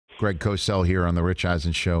Greg Cosell here on the Rich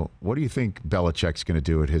Eisen Show. What do you think Belichick's going to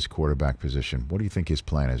do at his quarterback position? What do you think his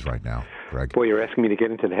plan is right now, Greg? Boy, you're asking me to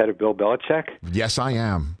get into the head of Bill Belichick? Yes, I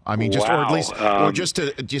am. I mean, just or at least, or just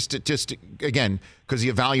again, because the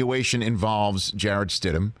evaluation involves Jarrett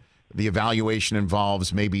Stidham. The evaluation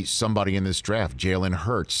involves maybe somebody in this draft, Jalen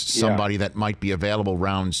Hurts, somebody that might be available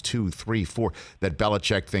rounds 2, 3, 4, that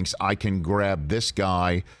Belichick thinks I can grab this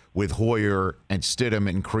guy with Hoyer and Stidham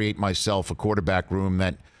and create myself a quarterback room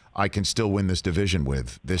that I can still win this division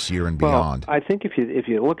with this year and beyond. Well, I think if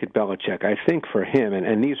you look at Belichick, I think for him,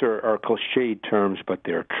 and these are cliched terms, but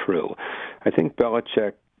they're true, I think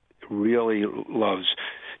Belichick really loves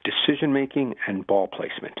decision-making and ball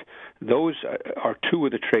placement. Those are two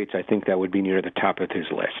of the traits I think that would be near the top of his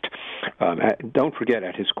list. Don't forget,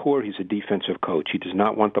 at his core, he's a defensive coach. He does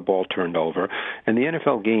not want the ball turned over. And the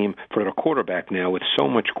NFL game for the quarterback now, with so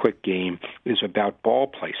much quick game, is about ball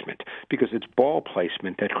placement, because it's ball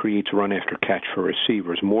placement that creates run after catch for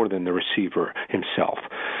receivers more than the receiver himself.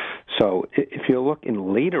 So if you look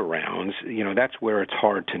in later rounds, that's where it's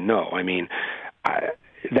hard to know. I mean,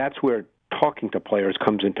 that's where talking to players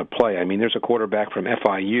comes into play. I mean, there's a quarterback from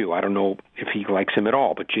FIU. I don't know if he likes him at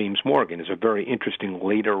all, but James Morgan is a very interesting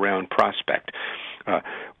later-round prospect.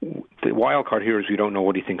 The wild card here is we don't know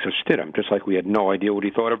what he thinks of Stidham, just like we had no idea what he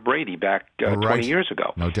thought of Brady back 20 years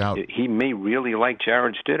ago. No doubt. He may really like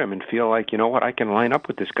Jarrett Stidham and feel like, you know what, I can line up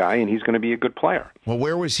with this guy, and he's going to be a good player. Well,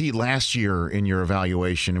 where was he last year in your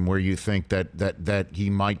evaluation, and where you think that he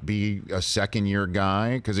might be a second-year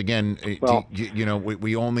guy? Because, again,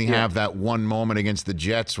 we only have that one moment against the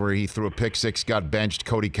Jets where he threw a pick six, got benched,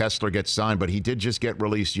 Cody Kessler gets signed, but he did just get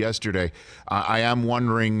released yesterday. I am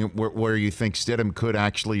wondering where you think Stidham could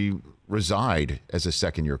actually reside as a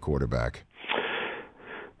second-year quarterback.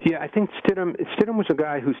 Yeah, I think Stidham was a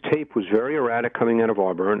guy whose tape was very erratic coming out of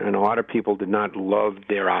Auburn, and a lot of people did not love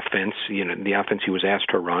their offense, the offense he was asked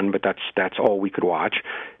to run, but that's all we could watch.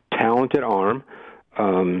 Talented arm.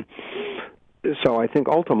 So I think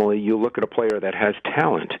ultimately you look at a player that has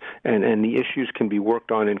talent, and the issues can be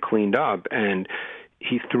worked on and cleaned up, and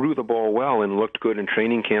he threw the ball well and looked good in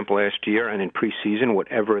training camp last year and in preseason,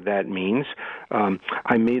 whatever that means.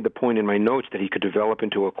 I made the point in my notes that he could develop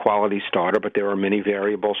into a quality starter, but there are many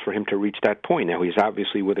variables for him to reach that point. Now, he's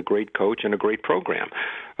obviously with a great coach and a great program.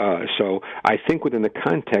 So I think within the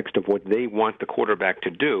context of what they want the quarterback to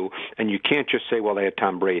do, and you can't just say, well, they had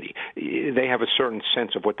Tom Brady. They have a certain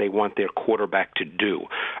sense of what they want their quarterback to do.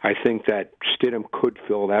 I think that Stidham could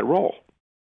fill that role.